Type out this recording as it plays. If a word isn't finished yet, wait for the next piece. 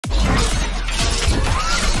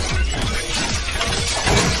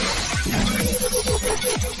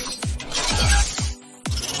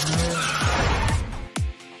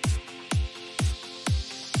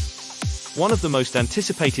One of the most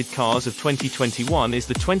anticipated cars of 2021 is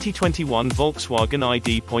the 2021 Volkswagen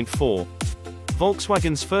ID.4.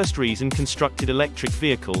 Volkswagen's first reason-constructed electric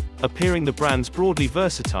vehicle, appearing the brand's broadly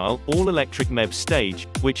versatile, all-electric MEB stage,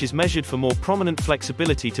 which is measured for more prominent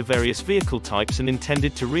flexibility to various vehicle types and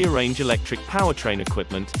intended to rearrange electric powertrain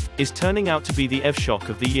equipment, is turning out to be the EV shock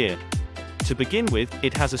of the year. To begin with,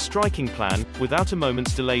 it has a striking plan, without a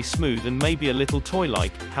moment's delay, smooth and maybe a little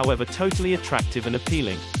toy-like, however totally attractive and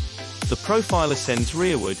appealing. The profile ascends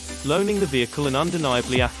rearward, loaning the vehicle an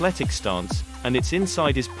undeniably athletic stance, and its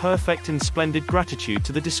inside is perfect and splendid gratitude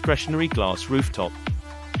to the discretionary glass rooftop.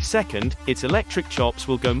 Second, its electric chops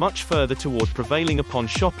will go much further toward prevailing upon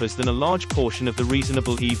shoppers than a large portion of the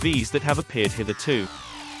reasonable EVs that have appeared hitherto.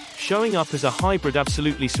 Showing up as a hybrid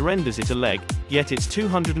absolutely surrenders it a leg, yet its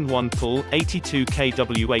 201 pull, 82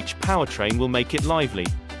 kWh powertrain will make it lively,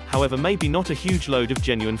 however maybe not a huge load of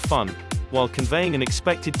genuine fun, while conveying an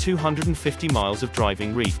expected 250 miles of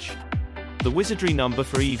driving reach. The wizardry number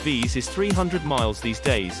for EVs is 300 miles these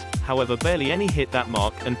days, however barely any hit that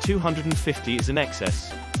mark, and 250 is an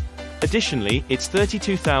excess. Additionally, its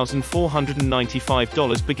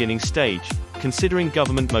 $32,495 beginning stage, considering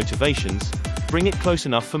government motivations, bring it close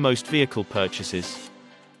enough for most vehicle purchases.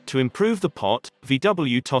 To improve the pot,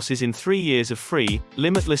 VW tosses in 3 years of free,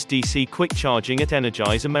 limitless DC quick charging at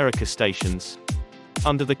Energize America stations.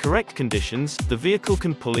 Under the correct conditions, the vehicle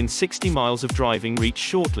can pull in 60 miles of driving reach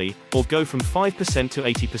shortly, or go from 5% to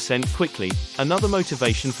 80% quickly, another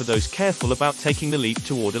motivation for those careful about taking the leap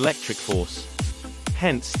toward electric force.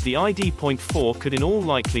 Hence, the ID.4 could in all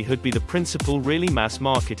likelihood be the principal really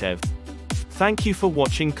mass-market EV. Thank you for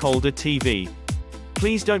watching KOLDAH TV.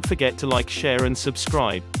 Please don't forget to like, share and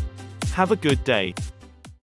subscribe. Have a good day.